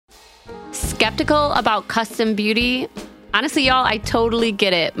skeptical about custom beauty, honestly, y'all, I totally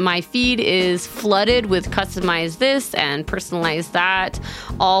get it. My feed is flooded with customized this and personalized that,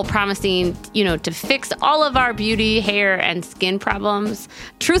 all promising, to fix all of our beauty, hair, and skin problems.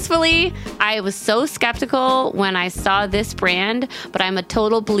 Truthfully, I was so skeptical when I saw this brand, but I'm a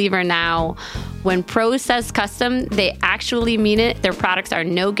total believer now. When Prose says custom, they actually mean it. Their products are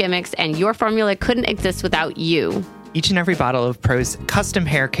no gimmicks, and your formula couldn't exist without you. Each and every bottle of Prose custom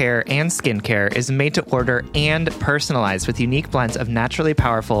hair care and skincare is made to order and personalized with unique blends of naturally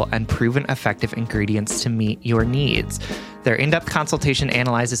powerful and proven effective ingredients to meet your needs. Their in-depth consultation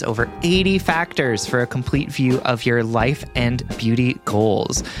analyzes over 80 factors for a complete view of your life and beauty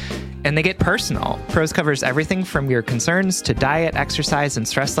goals. And they get personal. Prose covers everything from your concerns to diet, exercise, and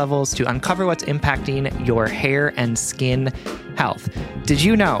stress levels to uncover what's impacting your hair and skin health. Did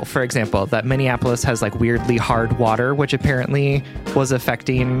you know, for example, that Minneapolis has weirdly hard water, which apparently was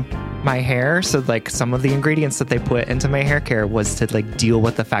affecting my hair? So some of the ingredients that they put into my hair care was to deal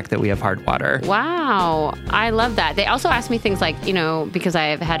with the fact that we have hard water. Wow. I love that. They also asked me things because I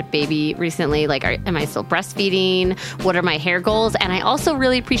have had a baby recently, am I still breastfeeding? What are my hair goals? And I also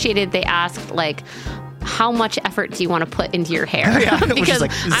really appreciated they asked how much effort do you want to put into your hair? Yeah, because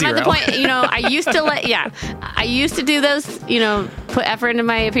I'm at the point, I used to do those, put effort into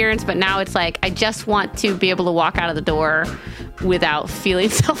my appearance, but now it's I just want to be able to walk out of the door without feeling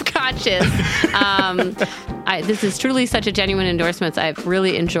self-conscious. This is truly such a genuine endorsement. I've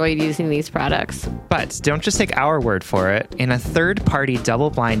really enjoyed using these products. But don't just take our word for it. In a third-party,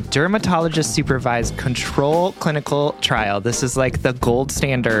 double-blind, dermatologist-supervised control clinical trial, this is the gold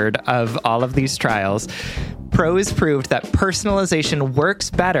standard of all of these trials, Prose proved that personalization works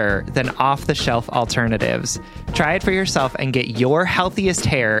better than off-the-shelf alternatives. Try it for yourself and get your healthiest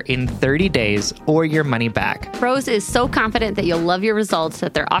hair in 30 days or your money back. Prose is so confident that you'll love your results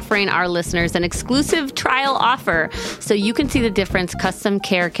that they're offering our listeners an exclusive trial offer so you can see the difference custom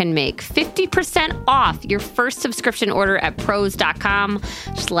care can make. 50% off your first subscription order at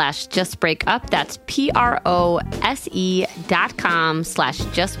prose.com/justbreakup. That's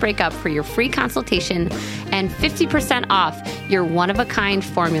prose.com/justbreakup for your free consultation and 50% off your one-of-a-kind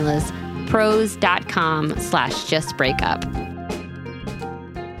formulas. Prose.com/justbreakup.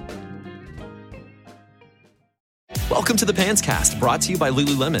 Welcome to the Pants Cast, brought to you by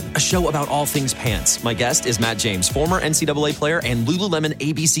Lululemon, a show about all things pants. My guest is Matt James, former NCAA player and Lululemon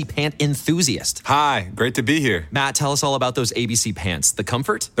ABC pant enthusiast. Hi, great to be here. Matt, tell us all about those ABC pants. The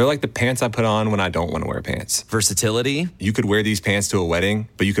comfort? They're like the pants I put on when I don't want to wear pants. Versatility? You could wear these pants to a wedding,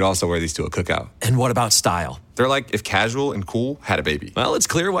 but you could also wear these to a cookout. And what about style? They're like if casual and cool had a baby. Well, it's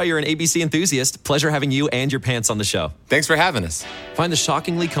clear why you're an ABC enthusiast. Pleasure having you and your pants on the show. Thanks for having us. Find the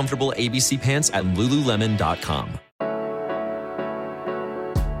shockingly comfortable ABC pants at Lululemon.com.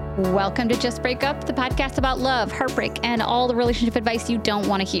 Welcome to Just Break Up, the podcast about love, heartbreak, and all the relationship advice you don't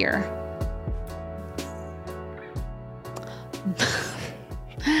want to hear.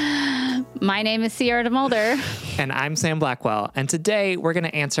 My name is Sierra DeMulder. And I'm Sam Blackwell. And today we're going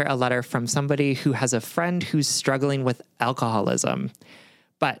to answer a letter from somebody who has a friend who's struggling with alcoholism.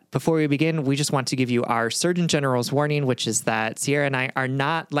 But before we begin, we just want to give you our Surgeon General's warning, which is that Sierra and I are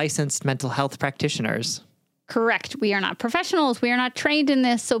not licensed mental health practitioners. Correct. We are not professionals. We are not trained in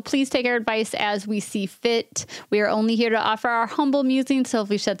this. So please take our advice as we see fit. We are only here to offer our humble musings. So if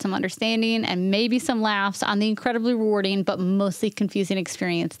we shed some understanding and maybe some laughs on the incredibly rewarding, but mostly confusing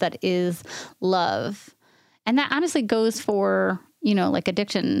experience that is love. And that honestly goes for,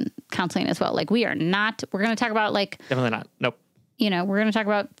 addiction counseling as well. We're going to talk about Definitely not. Nope. We're going to talk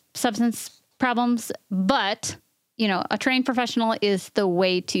about substance problems, but a trained professional is the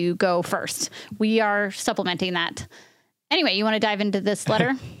way to go first. We are supplementing that. Anyway, you want to dive into this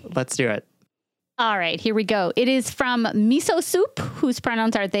letter? Let's do it. All right, here we go. It is from Miso Soup, whose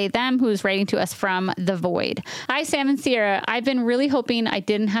pronouns are they, them, who's writing to us from the void. Hi, Sam and Sierra. I've been really hoping I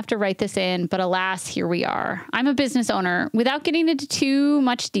didn't have to write this in, but alas, here we are. I'm a business owner. Without getting into too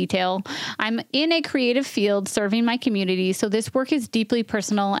much detail, I'm in a creative field serving my community, so this work is deeply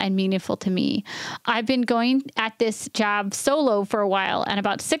personal and meaningful to me. I've been going at this job solo for a while, and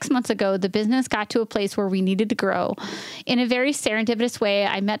about 6 months ago, the business got to a place where we needed to grow. In a very serendipitous way,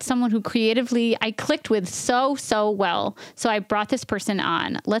 I met someone who creatively I clicked with so well. So I brought this person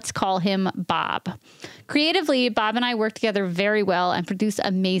on. Let's call him Bob. Creatively, Bob and I work together very well and produce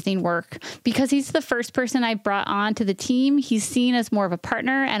amazing work. Because he's the first person I brought on to the team, he's seen as more of a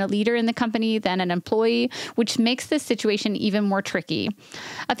partner and a leader in the company than an employee, which makes this situation even more tricky.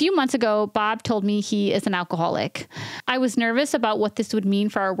 A few months ago, Bob told me he is an alcoholic. I was nervous about what this would mean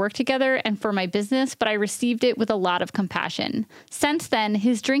for our work together and for my business, but I received it with a lot of compassion. Since then,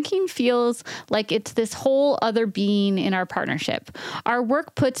 his drinking feels like it's this whole other being in our partnership. Our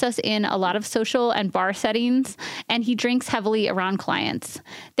work puts us in a lot of social and bar settings, and he drinks heavily around clients.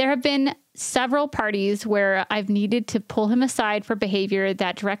 There have been several parties where I've needed to pull him aside for behavior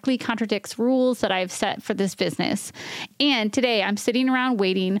that directly contradicts rules that I've set for this business. And today I'm sitting around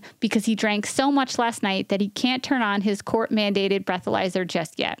waiting because he drank so much last night that he can't turn on his court-mandated breathalyzer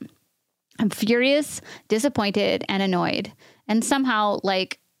just yet. I'm furious, disappointed, and annoyed. And somehow,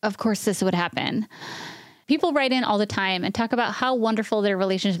 of course this would happen. People write in all the time and talk about how wonderful their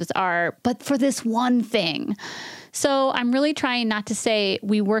relationships are, but for this one thing. So I'm really trying not to say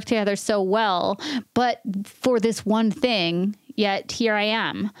we work together so well, but for this one thing, yet here I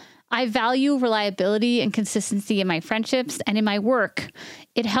am. I value reliability and consistency in my friendships and in my work.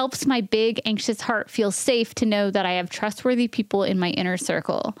 It helps my big, anxious heart feel safe to know that I have trustworthy people in my inner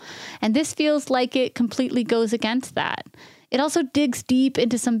circle. And this feels like it completely goes against that. It also digs deep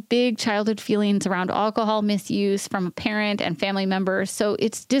into some big childhood feelings around alcohol misuse from a parent and family member, so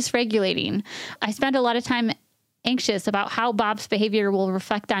it's dysregulating. I spend a lot of time anxious about how Bob's behavior will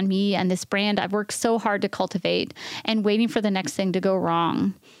reflect on me and this brand I've worked so hard to cultivate, and waiting for the next thing to go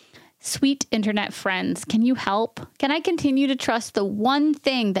wrong. Sweet internet friends, can you help? Can I continue to trust the one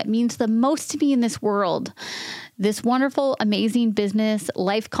thing that means the most to me in this world? This wonderful, amazing business,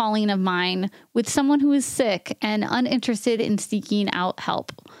 life calling of mine with someone who is sick and uninterested in seeking out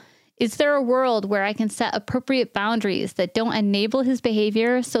help. Is there a world where I can set appropriate boundaries that don't enable his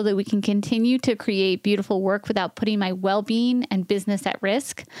behavior so that we can continue to create beautiful work without putting my well-being and business at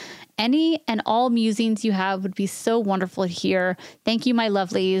risk? Any and all musings you have would be so wonderful to hear. Thank you, my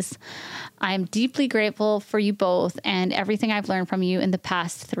lovelies. I am deeply grateful for you both and everything I've learned from you in the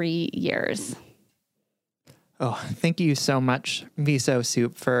past 3 years. Oh, thank you so much, Miso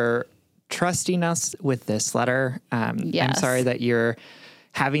Soup, for trusting us with this letter. Yes. I'm sorry that you're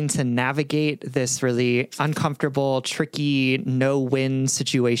having to navigate this really uncomfortable, tricky, no-win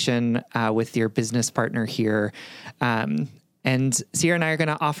situation with your business partner here. And Sierra and I are going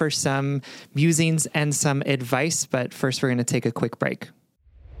to offer some musings and some advice, but first we're going to take a quick break.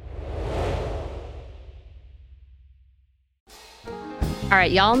 All right,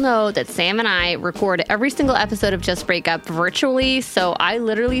 y'all know that Sam and I record every single episode of Just Break Up virtually, so I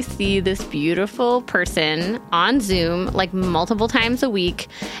literally see this beautiful person on Zoom multiple times a week,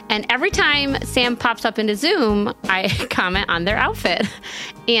 and every time Sam pops up into Zoom, I comment on their outfit.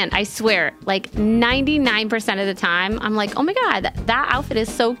 And I swear, 99% of the time, I'm like, oh my God, that outfit is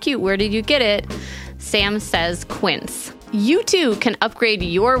so cute. Where did you get it? Sam says Quince. You too can upgrade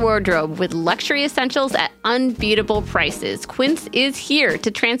your wardrobe with luxury essentials at unbeatable prices. Quince is here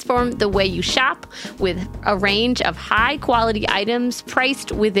to transform the way you shop with a range of high-quality items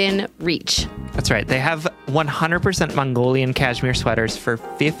priced within reach. That's right. They have 100% Mongolian cashmere sweaters for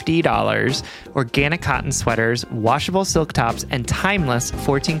 $50, organic cotton sweaters, washable silk tops, and timeless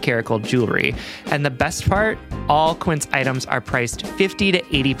 14-karat gold jewelry. And the best part, all Quince items are priced 50 to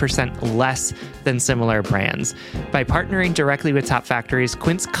 80% less than similar brands. By partnering directly with top factories,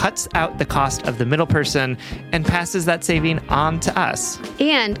 Quince cuts out the cost of the middle person and passes that saving on to us.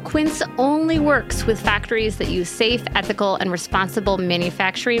 And Quince only works with factories that use safe, ethical, and responsible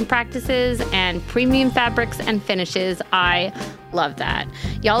manufacturing practices and premium fabrics and finishes. I love that.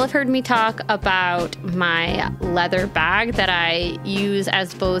 Y'all have heard me talk about my leather bag that I use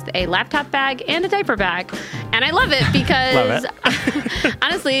as both a laptop bag and a diaper bag. And I love it because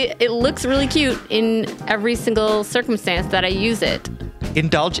honestly, it looks really cute in every single circumstance that I use it.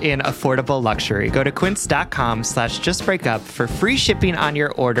 Indulge in affordable luxury. Go to quince.com/justbreakup for free shipping on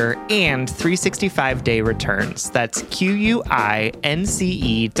your order and 365-day returns. That's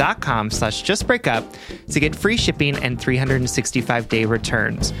QUINCE.com/justbreakup to get free shipping and 365-day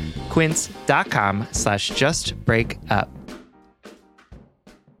returns. Quince.com/justbreakup.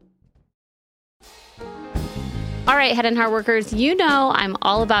 All right, Head and Heart workers, you know I'm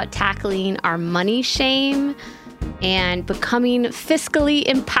all about tackling our money shame. and becoming fiscally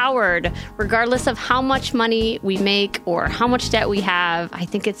empowered, regardless of how much money we make or how much debt we have. I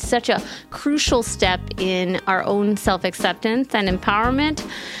think it's such a crucial step in our own self-acceptance and empowerment.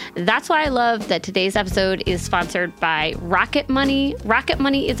 That's why I love that today's episode is sponsored by Rocket Money. Rocket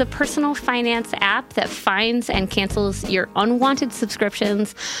Money is a personal finance app that finds and cancels your unwanted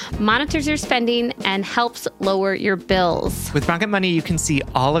subscriptions, monitors your spending, and helps lower your bills. With Rocket Money, you can see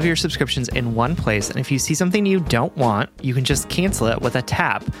all of your subscriptions in one place, and if you see something you don't want, you can just cancel it with a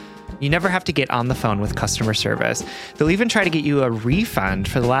tap. You never have to get on the phone with customer service. They'll even try to get you a refund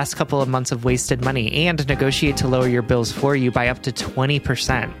for the last couple of months of wasted money and negotiate to lower your bills for you by up to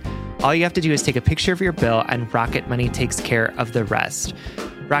 20%. All you have to do is take a picture of your bill, and Rocket Money takes care of the rest.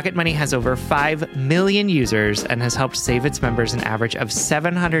 Rocket Money has over 5 million users and has helped save its members an average of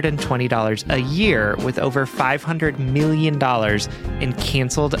 $720 a year, with over $500 million in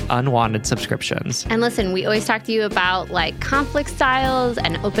canceled unwanted subscriptions. And listen, we always talk to you about like conflict styles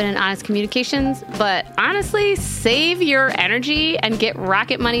and open and honest communications, but honestly, save your energy and get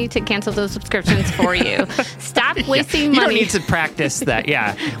Rocket Money to cancel those subscriptions for you. Stop wasting money. You don't need to practice that.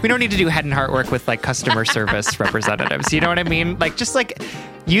 Yeah. We don't need to do head and heart work with like customer service representatives. You know what I mean? Like, just like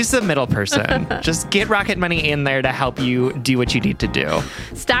use the middle person. Just get Rocket Money in there to help you do what you need to do.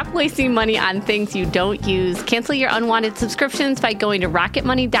 Stop wasting money on things you don't use. Cancel your unwanted subscriptions by going to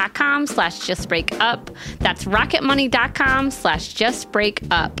rocketmoney.com/justbreakup. That's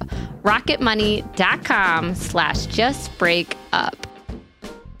rocketmoney.com/justbreakup. rocketmoney.com/justbreakup.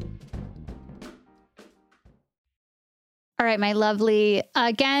 All right, my lovely.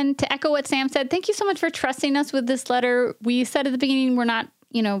 Again, to echo what Sam said, thank you so much for trusting us with this letter. We said at the beginning, we're not,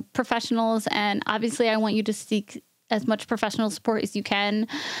 professionals. And obviously I want you to seek as much professional support as you can.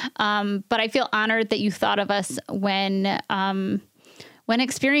 But I feel honored that you thought of us when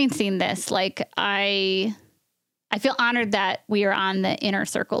experiencing this. Like I feel honored that we are on the inner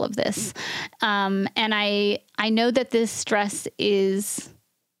circle of this. And I know that this stress is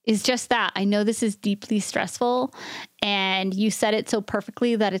just that. I know this is deeply stressful, and you said it so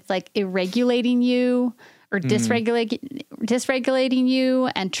perfectly that it's like irregulating you or dysregulating you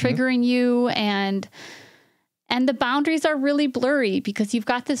and triggering you. And the boundaries are really blurry because you've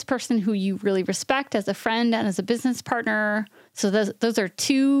got this person who you really respect as a friend and as a business partner. So those are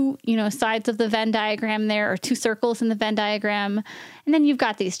two, sides of the Venn diagram there, or two circles in the Venn diagram. And then you've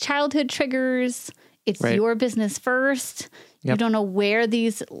got these childhood triggers. It's right. Your business first. Yep. You don't know where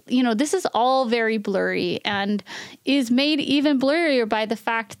these, this is all very blurry, and is made even blurrier by the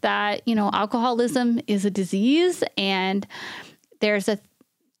fact that, alcoholism is a disease, and there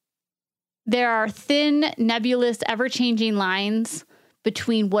are thin, nebulous, ever-changing lines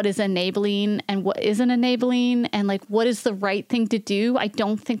between what is enabling and what isn't enabling, and like what is the right thing to do. I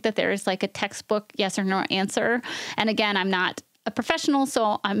don't think that there is like a textbook yes or no answer. And again, I'm not a professional,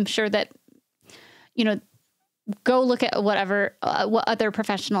 so I'm sure that, go look at what other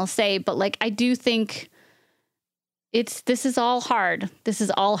professionals say. But like, I do think this is all hard. This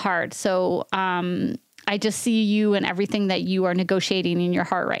is all hard. So I just see you and everything that you are negotiating in your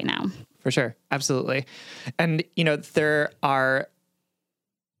heart right now. For sure. Absolutely. And, there are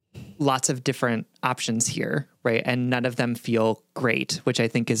lots of different options here, right? And none of them feel great, which I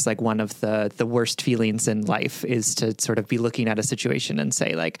think is like one of the worst feelings in life, is to sort of be looking at a situation and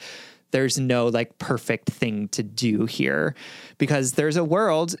say like, there's no like perfect thing to do here, because there's a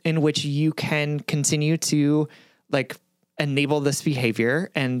world in which you can continue to like enable this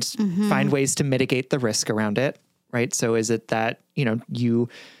behavior and find ways to mitigate the risk around it. Right. So is it that, you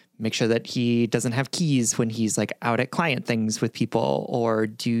make sure that he doesn't have keys when he's like out at client things with people, or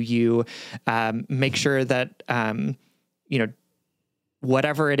do you make sure that,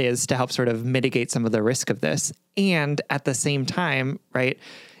 whatever it is to help sort of mitigate some of the risk of this. And at the same time, right,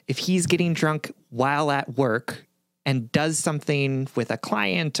 if he's getting drunk while at work and does something with a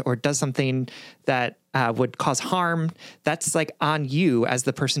client or does something that would cause harm, that's like on you as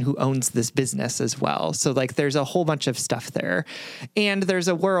the person who owns this business as well. So like there's a whole bunch of stuff there. And there's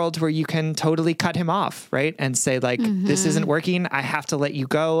a world where you can totally cut him off, right? And say like, this isn't working. I have to let you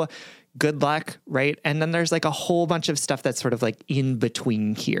go. Good luck, right? And then there's like a whole bunch of stuff that's sort of like in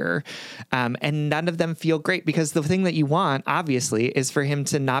between here. And none of them feel great, because the thing that you want, obviously, is for him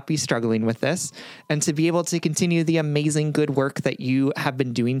to not be struggling with this and to be able to continue the amazing good work that you have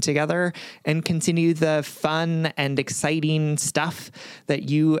been doing together and continue the fun and exciting stuff that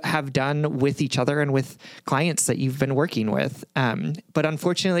you have done with each other and with clients that you've been working with. But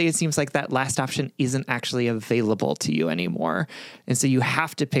unfortunately, it seems like that last option isn't actually available to you anymore. And so you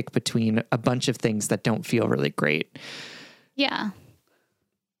have to pick between a bunch of things that don't feel really great. Yeah.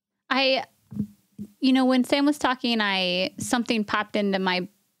 when Sam was talking, something popped into my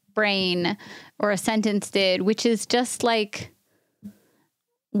brain, or a sentence did, which is just like,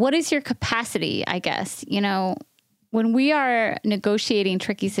 what is your capacity, I guess? When we are negotiating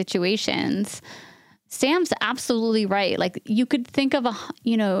tricky situations, Sam's absolutely right. Like, you could think of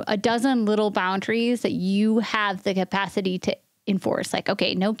a dozen little boundaries that you have the capacity to enforce. Like,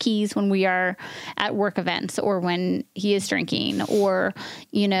 okay, no keys when we are at work events or when he is drinking, or,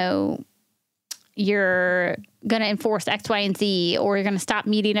 you're going to enforce X, Y, and Z, or you're going to stop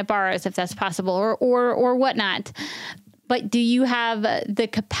meeting at bars if that's possible, or whatnot. But do you have the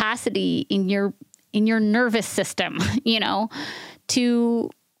capacity in your nervous system, to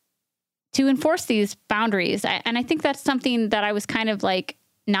enforce these boundaries? And I think that's something that I was kind of like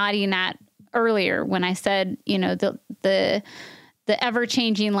nodding at earlier when I said, the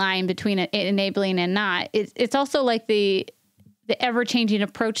ever-changing line between enabling and not. It's also like the ever-changing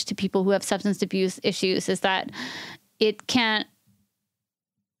approach to people who have substance abuse issues is that it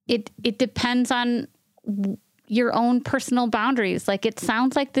depends on your own personal boundaries. Like, it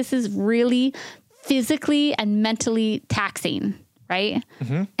sounds like this is really physically and mentally taxing, right?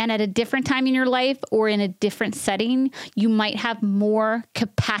 Mm-hmm. And at a different time in your life or in a different setting, you might have more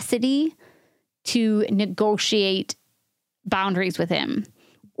capacity to negotiate boundaries with him.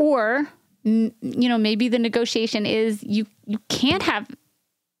 Or, maybe the negotiation is you can't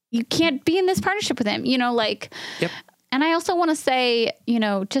be in this partnership with him, Yep. And I also want to say,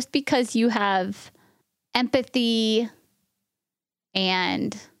 just because you have empathy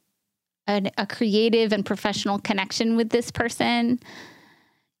and a creative and professional connection with this person,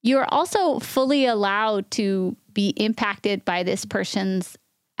 you're also fully allowed to be impacted by this person's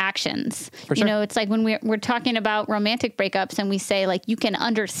actions. For sure. It's like when we're talking about romantic breakups and we say, like, you can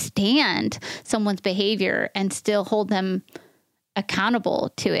understand someone's behavior and still hold them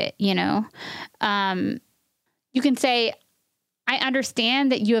accountable to it. You can say, I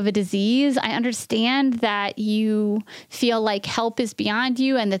understand that you have a disease. I understand that you feel like help is beyond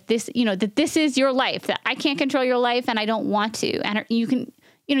you, and that this is your life, that I can't control your life and I don't want to. And you can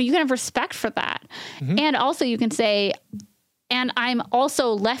have respect for that. Mm-hmm. And also you can say, and I'm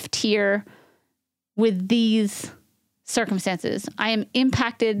also left here with these circumstances. I am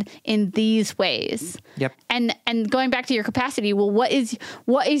impacted in these ways. Yep. And going back to your capacity, well, what is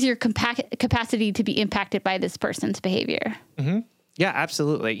your capacity to be impacted by this person's behavior? Mm-hmm. Yeah,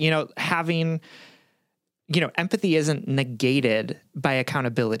 absolutely. Having, empathy isn't negated by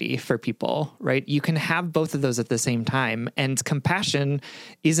accountability for people, right? You can have both of those at the same time. And compassion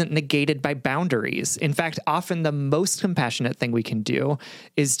isn't negated by boundaries. In fact, often the most compassionate thing we can do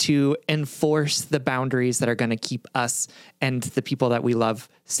is to enforce the boundaries that are going to keep us and the people that we love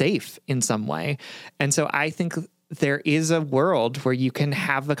safe in some way. And so I think there is a world where you can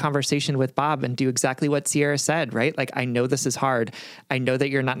have a conversation with Bob and do exactly what Sierra said, right? Like, I know this is hard. I know that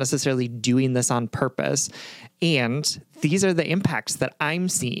you're not necessarily doing this on purpose. And these are the impacts that I'm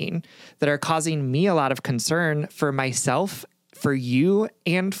seeing that are causing me a lot of concern for myself, for you,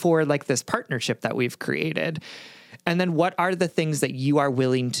 and for like this partnership that we've created. And then what are the things that you are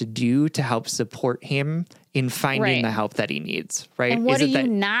willing to do to help support him in finding the help that he needs, right? And what are you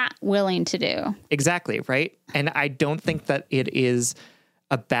not willing to do? Exactly, right? And I don't think that it is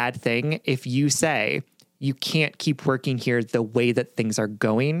a bad thing if you say, you can't keep working here the way that things are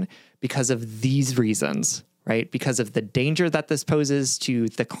going because of these reasons, right? Because of the danger that this poses to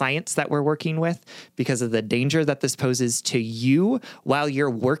the clients that we're working with, because of the danger that this poses to you while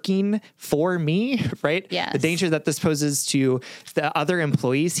you're working for me, right? Yes. The danger that this poses to the other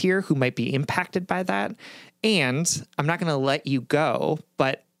employees here who might be impacted by that. And I'm not going to let you go,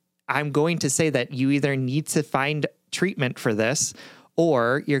 but I'm going to say that you either need to find treatment for this,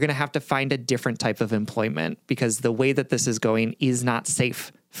 or you're going to have to find a different type of employment, because the way that this is going is not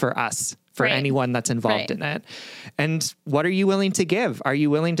safe for us, for anyone that's involved in it. And what are you willing to give? Are you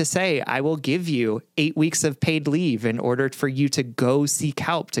willing to say, I will give you 8 weeks of paid leave in order for you to go seek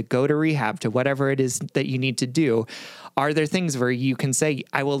help, to go to rehab, to whatever it is that you need to do? Are there things where you can say,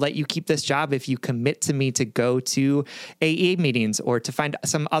 I will let you keep this job if you commit to me to go to AA meetings or to find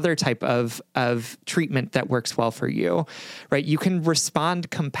some other type of treatment that works well for you, right? You can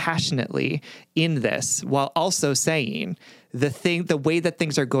respond compassionately in this while also saying, the way that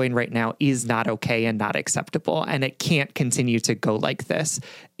things are going right now is not okay and not acceptable, and it can't continue to go like this.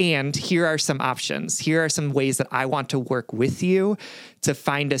 And here are some options. Here are some ways that I want to work with you to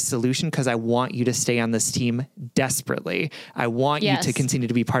find a solution, because I want you to stay on this team desperately. I want you to continue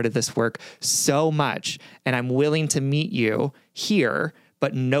to be part of this work so much, and I'm willing to meet you here,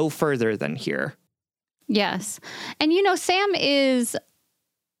 but no further than here. Yes. And Sam is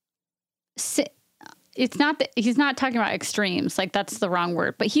it's not that he's not talking about extremes. Like that's the wrong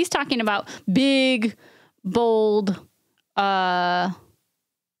word, but he's talking about big, bold,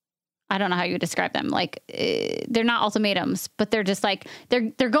 I don't know how you would describe them. Like they're not ultimatums, but they're just like,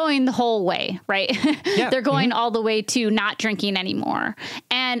 they're going the whole way, right? Yeah. They're going all the way to not drinking anymore.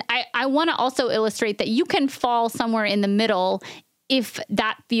 And I want to also illustrate that you can fall somewhere in the middle if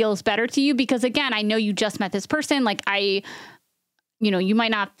that feels better to you, because again, I know you just met this person. Like you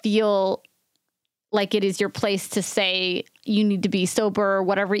might not feel like it is your place to say you need to be sober or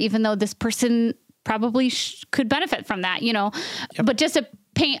whatever, even though this person probably could benefit from that, Yep. But just to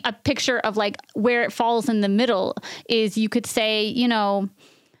paint a picture of like where it falls in the middle is you could say,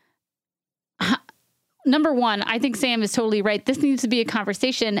 number one, I think Sam is totally right. This needs to be a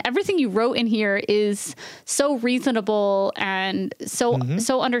conversation. Everything you wrote in here is so reasonable and so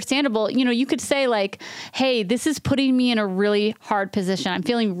understandable. You could say like, hey, this is putting me in a really hard position. I'm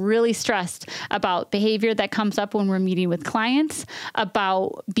feeling really stressed about behavior that comes up when we're meeting with clients,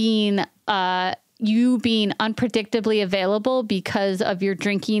 about being, you being unpredictably available because of your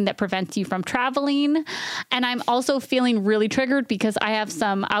drinking that prevents you from traveling. And I'm also feeling really triggered because I have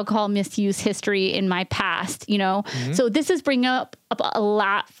some alcohol misuse history in my past, So this is bringing up a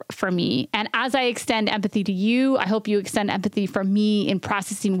lot for me. And as I extend empathy to you, I hope you extend empathy for me in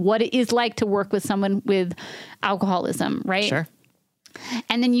processing what it is like to work with someone with alcoholism, right? Sure.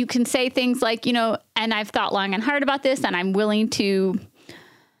 And then you can say things like, and I've thought long and hard about this and I'm willing to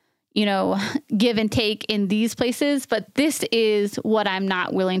give and take in these places, but this is what I'm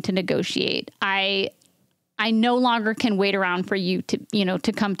not willing to negotiate. I no longer can wait around for you to,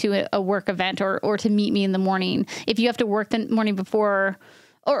 to come to a work event or to meet me in the morning. If you have to work the morning before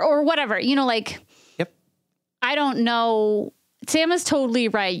or whatever, Yep. I don't know. Sam is totally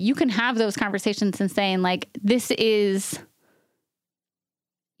right. You can have those conversations and saying like, this is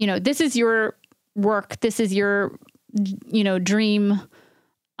your work. This is your, dream.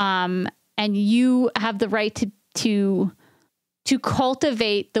 And you have the right to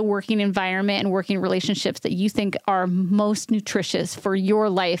cultivate the working environment and working relationships that you think are most nutritious for your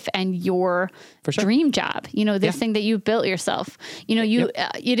life and your dream job. This thing that you've built yourself.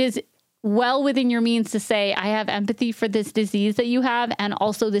 It is well within your means to say, I have empathy for this disease that you have, and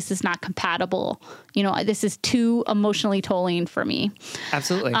also this is not compatible. This is too emotionally tolling for me.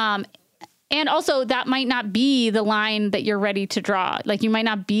 Absolutely. And also that might not be the line that you're ready to draw. Like you might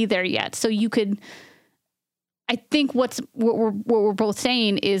not be there yet. So you could, I think what we're both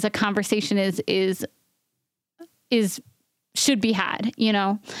saying is a conversation should be had,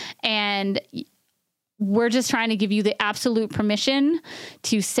 and we're just trying to give you the absolute permission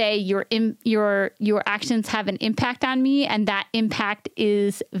to say your actions have an impact on me. And that impact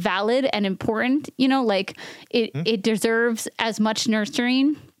is valid and important, it deserves as much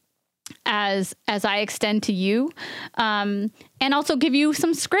nurturing as I extend to you, and also give you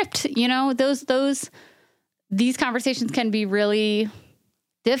some script. These conversations can be really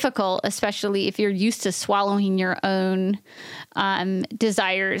difficult, especially if you're used to swallowing your own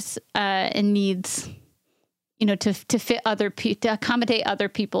desires and needs, to fit to accommodate other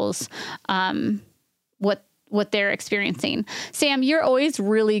people's what they're experiencing. Sam, you're always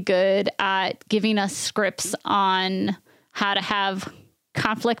really good at giving us scripts on how to have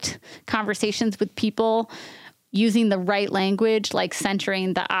conflict conversations with people using the right language, like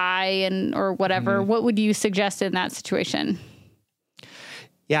centering the I or whatever. What would you suggest in that situation?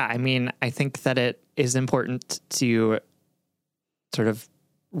 Yeah, I mean, I think that it is important to sort of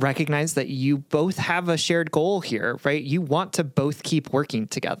recognize that you both have a shared goal here, right? You want to both keep working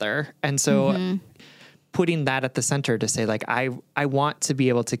together. And so putting that at the center to say like, I want to be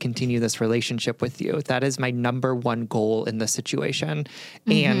able to continue this relationship with you. That is my number one goal in this situation.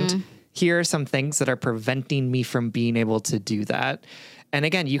 And here are some things that are preventing me from being able to do that. And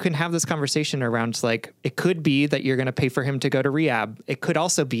again, you can have this conversation around like, it could be that you're going to pay for him to go to rehab. It could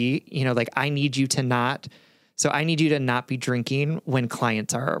also be, like I need you to not be drinking when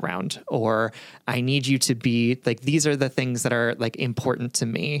clients are around, or I need you to be like, these are the things that are like important to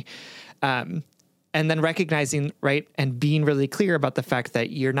me. And then recognizing, right, and being really clear about the fact that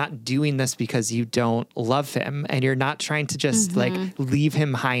you're not doing this because you don't love him, and you're not trying to just like leave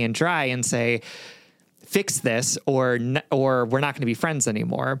him high and dry and say, fix this, or we're not going to be friends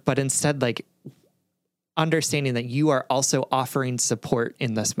anymore. But instead, like understanding that you are also offering support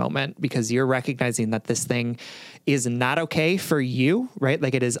in this moment because you're recognizing that this thing is not okay for you, right?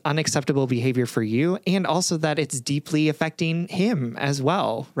 Like it is unacceptable behavior for you, and also that it's deeply affecting him as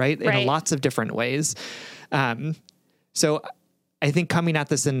well, right? In lots of different ways. So I think coming at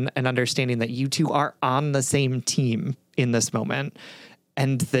this and understanding that you two are on the same team in this moment,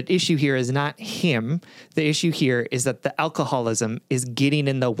 And the issue here is not him. The issue here is that the alcoholism is getting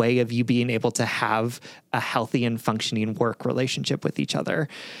in the way of you being able to have a healthy and functioning work relationship with each other.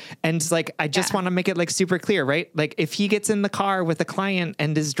 And like, I just want to make it like super clear, right? Like if he gets in the car with a client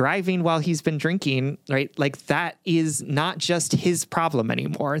and is driving while he's been drinking, right? Like that is not just his problem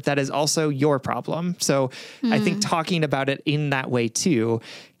anymore. That is also your problem. So I think talking about it in that way too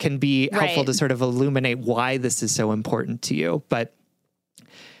can be helpful to sort of illuminate why this is so important to you. But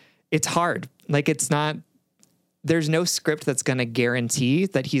it's hard. Like there's no script that's going to guarantee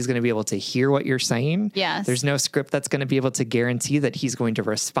that he's going to be able to hear what you're saying. Yes. There's no script that's going to be able to guarantee that he's going to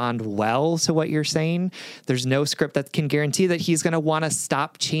respond well to what you're saying. There's no script that can guarantee that he's going to want to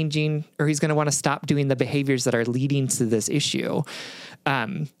stop changing or he's going to want to stop doing the behaviors that are leading to this issue.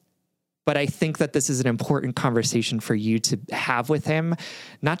 But I think that this is an important conversation for you to have with him,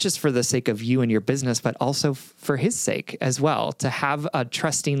 not just for the sake of you and your business, but also for his sake as well, to have a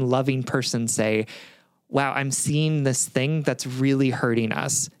trusting, loving person say, wow, I'm seeing this thing that's really hurting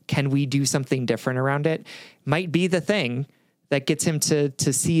us. Can we do something different around it? Might be the thing that gets him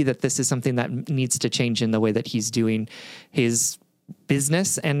to see that this is something that needs to change in the way that he's doing his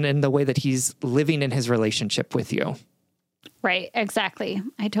business and in the way that he's living in his relationship with you. Right. Exactly.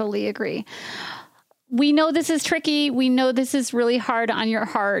 I totally agree. We know this is tricky. We know this is really hard on your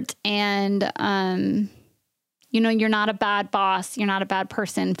heart. And, you're not a bad boss. You're not a bad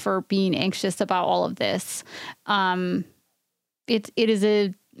person for being anxious about all of this. It is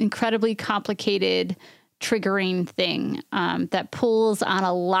an incredibly complicated, triggering thing that pulls on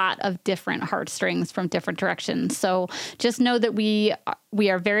a lot of different heartstrings from different directions. So just know that we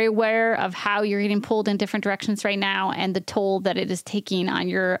are very aware of how you're getting pulled in different directions right now and the toll that it is taking on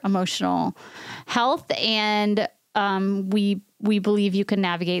your emotional health. And we believe you can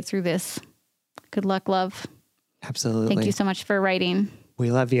navigate through this. Good luck, love. Absolutely. Thank you so much for writing. We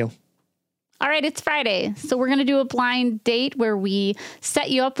love you. All right, it's Friday. So we're going to do a blind date where we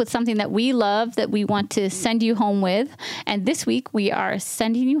set you up with something that we love that we want to send you home with. And this week we are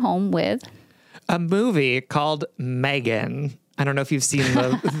sending you home with a movie called Megan. I don't know if you've seen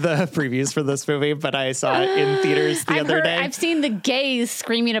the previews for this movie, but I saw it in theaters the other day. I've seen the gays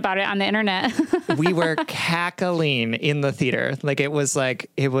screaming about it on the internet. We were cackling in the theater.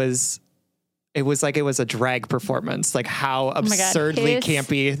 It was a drag performance, like how absurdly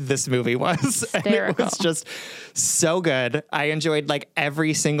campy this movie was. And it was just so good. I enjoyed like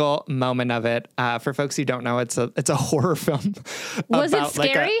every single moment of it. For folks who don't know, it's a horror film. Was it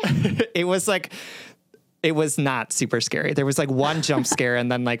scary? It was not super scary. There was like one jump scare and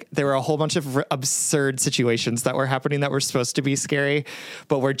then like there were a whole bunch of absurd situations that were happening that were supposed to be scary,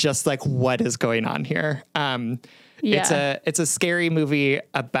 but we're just like, what is going on here? It's a scary movie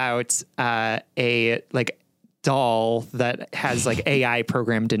about a like doll that has like AI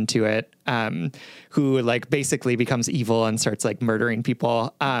programmed into it, who like basically becomes evil and starts like murdering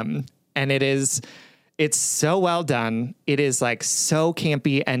people. And it's so well done. It is like so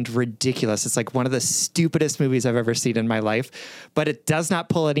campy and ridiculous. It's like one of the stupidest movies I've ever seen in my life, but it does not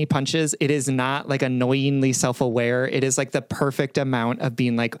pull any punches. It is not like annoyingly self-aware. It is like the perfect amount of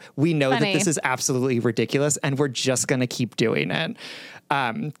being like, we know that this is absolutely ridiculous and we're just going to keep doing it.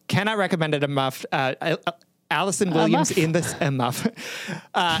 Cannot recommend it enough. Allison Williams in this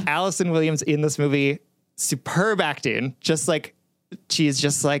Allison Williams in this movie, superb acting. Just like, she is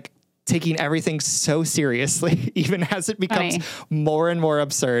just like taking everything so seriously, even as it becomes more and more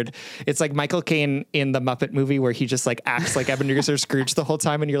absurd. It's like Michael Caine in the Muppet movie where he just like acts like Ebenezer Scrooge the whole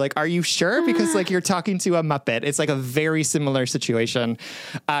time. And you're like, are you sure? Because like you're talking to a Muppet. It's like a very similar situation.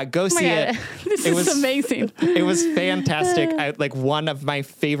 Go see it. This is amazing. It was fantastic. Like one of my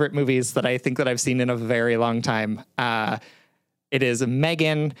favorite movies that I think that I've seen in a very long time. It is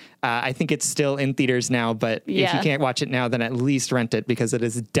Megan. I think it's still in theaters now, but if you can't watch it now, then at least rent it because it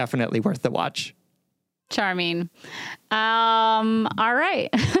is definitely worth the watch. Charming. All right.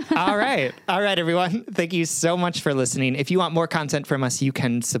 All right, everyone. Thank you so much for listening. If you want more content from us, you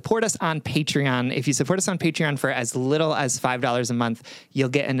can support us on Patreon. If you support us on Patreon for as little as $5 a month, you'll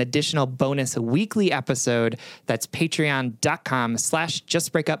get an additional bonus weekly episode. That's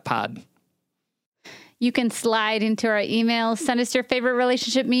patreon.com/justbreakuppod. You can slide into our email, send us your favorite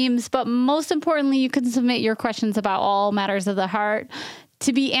relationship memes, but most importantly, you can submit your questions about all matters of the heart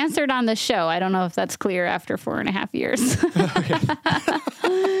to be answered on the show. I don't know if that's clear after 4.5 years.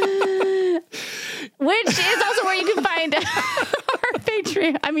 Which is also where you can find our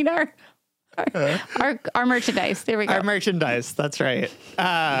Patreon. Our merchandise. There we go. Our merchandise. That's right.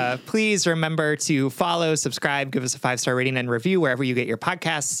 Please remember to follow, subscribe, give us a 5-star rating and review wherever you get your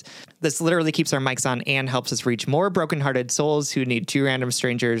podcasts. This literally keeps our mics on and helps us reach more brokenhearted souls who need 2 random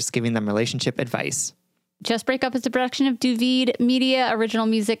strangers giving them relationship advice. Just Break Up is a production of Duvid Media. Original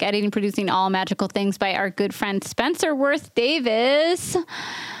music, editing, producing, all magical things by our good friend Spencer Worth Davis.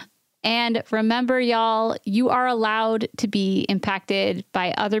 And remember, y'all, you are allowed to be impacted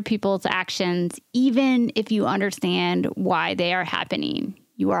by other people's actions, even if you understand why they are happening.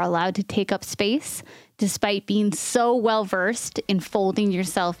 You are allowed to take up space despite being so well-versed in folding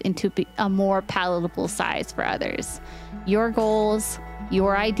yourself into a more palatable size for others. Your goals,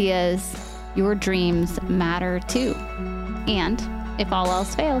 your ideas, your dreams matter too. And if all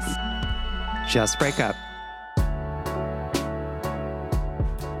else fails, just break up.